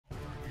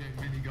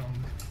minigun.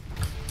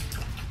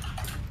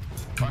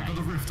 I got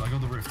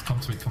the rift, come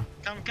to me, come.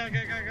 Go.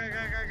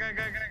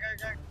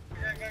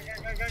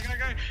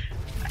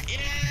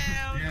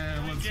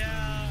 Yeah, let's go.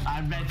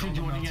 I bet you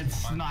Jordan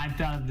gets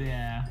sniped out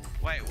there.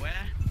 Wait, where?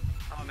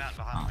 Oh, I'm out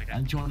behind.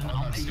 Okay. Jordan,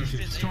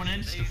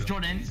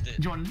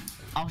 Jordan,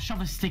 I'll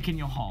shove a stick in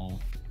your hole.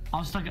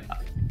 I'll stick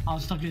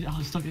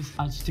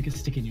a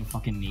stick in your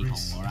fucking knee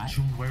hole, alright?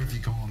 Sean, where have you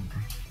gone,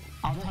 bro?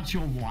 I'll touch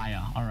your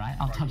wire, alright?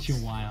 I'll touch your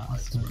wire.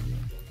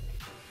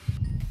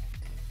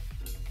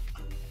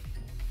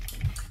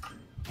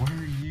 Where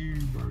are you,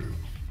 bro?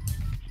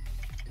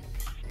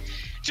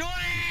 Jordan!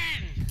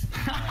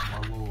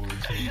 Oh my lord,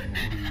 Jordan,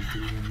 what are you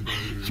doing, bro?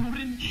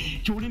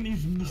 Jordan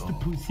is Mr.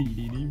 Pussy,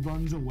 dude. He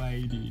runs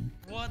away, dude.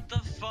 What the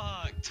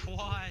fuck?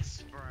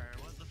 Twice, bro.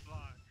 What the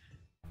fuck?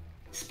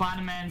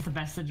 Spider-Man's the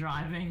best at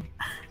driving.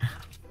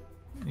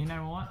 You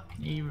know what?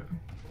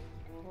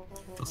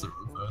 Does it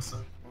reverse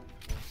it?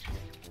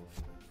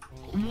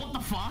 What the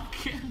fuck?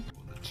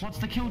 What's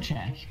the kill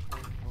check?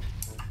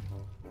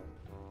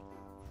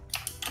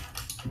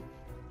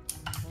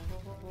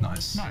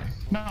 Nice.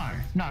 No.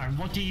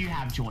 What do you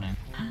have, Jordan?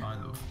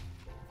 Kind of.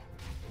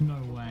 No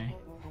way.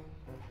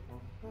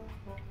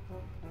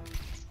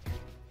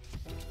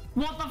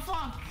 What the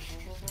fuck?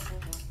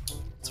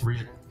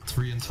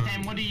 Three in total.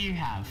 Then what do you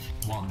have?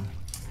 1.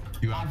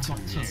 You have I've got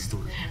 2. 2. That's 3.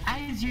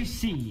 As you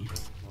see,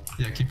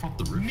 Yeah, keep up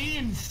the rift. me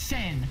and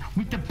Sen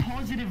with the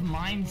positive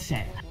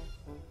mindset.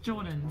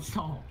 Jordan,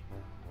 stop.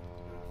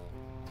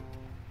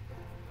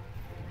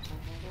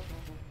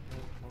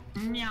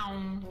 Meow.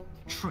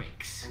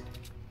 Tricks.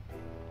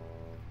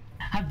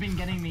 Have been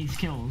getting these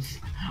kills.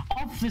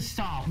 Off the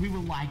start, we were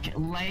like,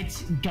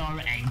 let's go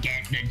and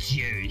get the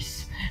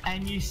juice.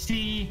 And you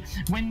see,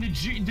 when the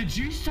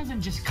juice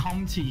doesn't just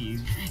come to you,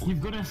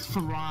 you've got to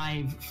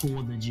thrive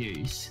for the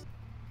juice.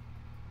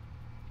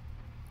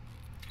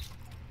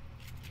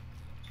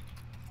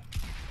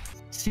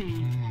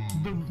 See,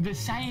 the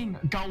saying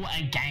 "go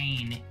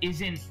again"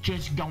 isn't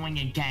just going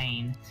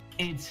again.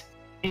 It's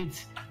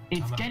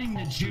getting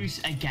the juice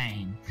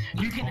again.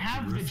 You can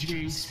have the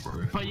juice,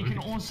 but you can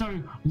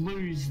also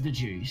lose the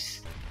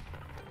juice.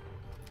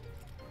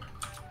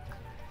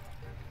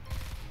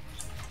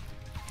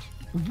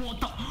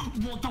 What the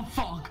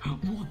fuck?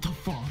 What the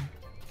fuck?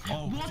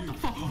 Oh, What dude. the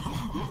fuck?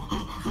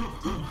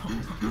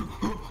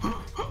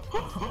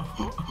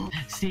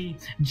 See,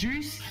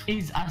 juice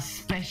is a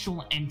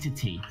special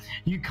entity.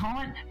 You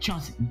can't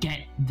just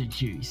get the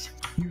juice.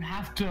 You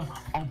have to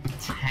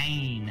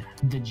obtain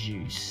the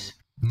juice.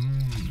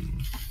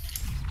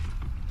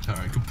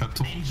 Alright, good pep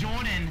talk. And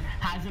Jordan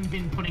hasn't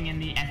been putting in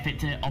the effort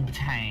to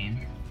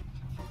obtain.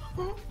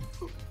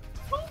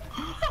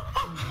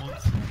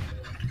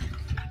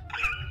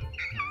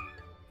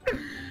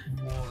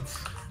 What?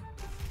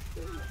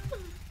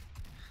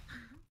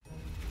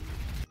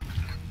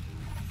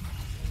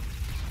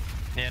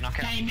 Yeah, knock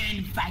out. Hey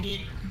man,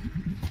 faggot.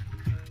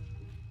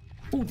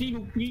 Oh,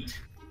 Deagle, yeet.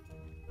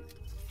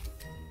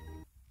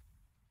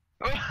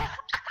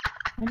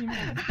 What do you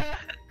mean?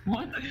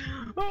 What?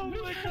 Oh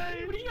my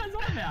god. What are you guys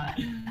on about?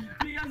 What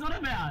are you guys on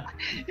about?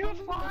 You're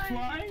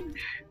flying.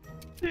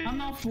 I'm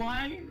not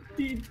flying.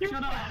 Dude,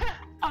 shut up.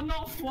 I'm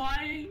not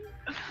flying.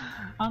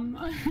 I'm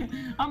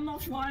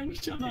not flying.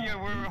 Shut up. Yeah,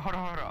 hold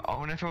on. I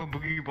wanna throw a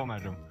boogie bomb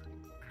at him.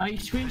 Oh, you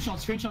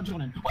screenshot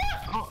Jordan.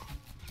 Oh.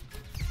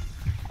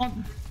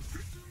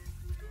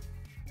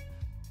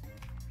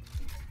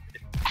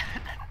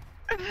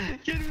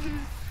 Get him.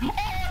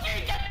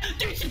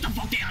 Dude, sit the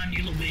fuck down,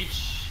 you little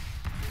bitch.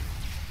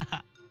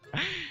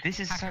 This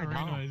is so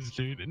nice,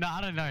 dude. No,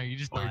 I don't know. You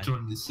just Oh, died.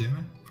 Jordan, you see me?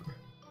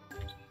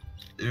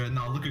 Yeah,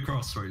 no, look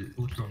across, sorry.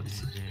 Look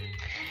across.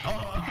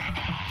 Oh,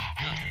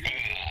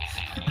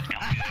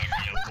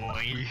 little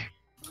boy.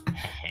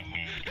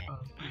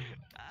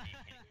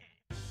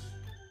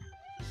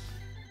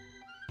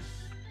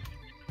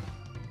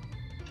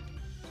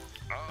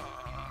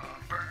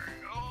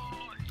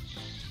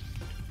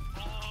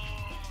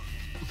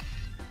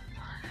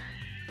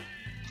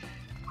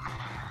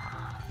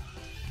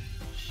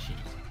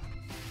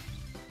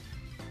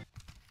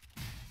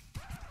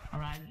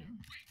 Alright.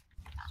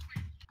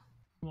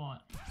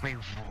 What? Wait,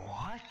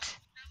 what?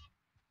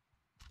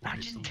 I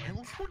just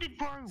teleported,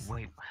 bro.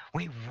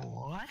 Wait,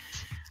 what?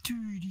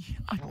 Dude,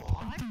 I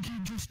think he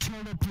just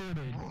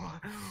teleported.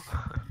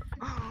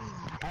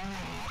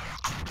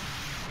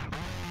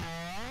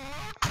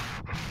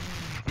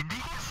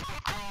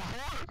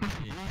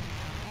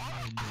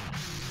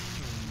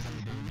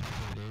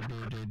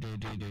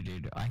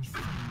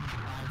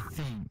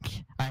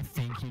 I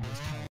think he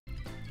just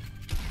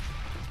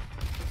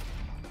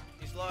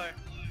He's low.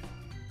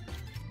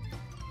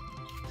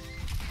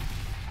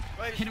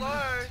 Wait, Hit he's him low.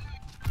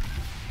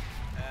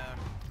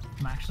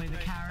 I'm actually the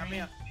Wait, carry. Help me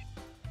out.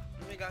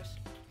 Help me, guys.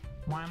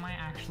 Why am I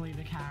actually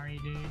the carry,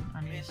 dude?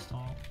 I need to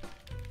stop.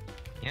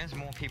 Yeah, there's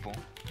more people.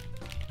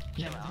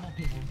 Yeah, there's more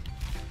people.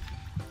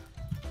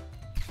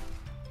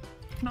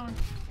 No.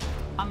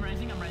 I'm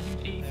raising.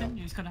 Ethan,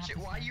 you just gotta have Shit,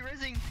 to why are you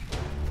rezzing?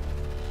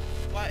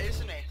 Why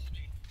isn't he?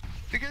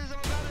 Because I'm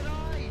about to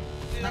die.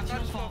 That's that your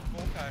guy's fault. for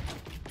Morco.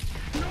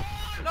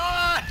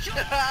 No!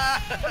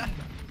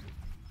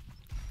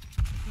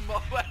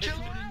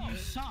 Jordan, you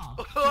suck.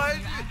 Why Jordan, you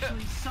is it-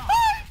 actually suck.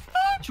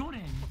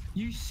 Jordan,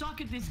 you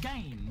suck at this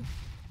game.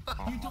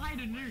 You died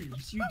to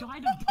noobs. You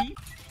died to deep.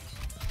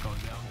 Going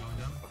down.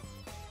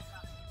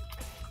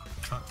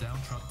 Trap down.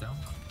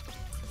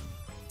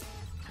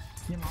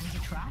 Your mom's a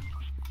trap.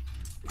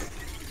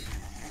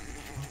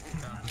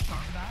 Down. Sorry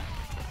for that.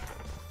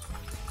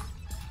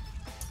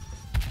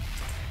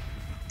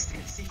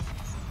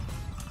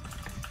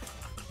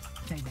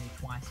 Say that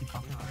twice, you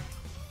fucking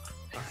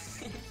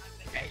prick.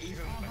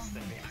 Even worse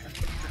than me.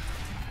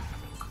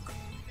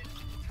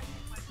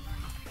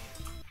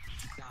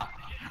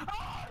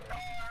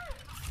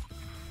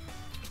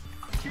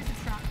 Shoot the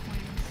trap,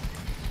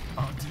 please.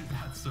 Oh, dude,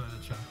 that's so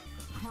the trap.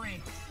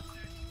 Pricks.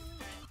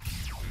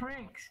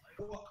 Pricks.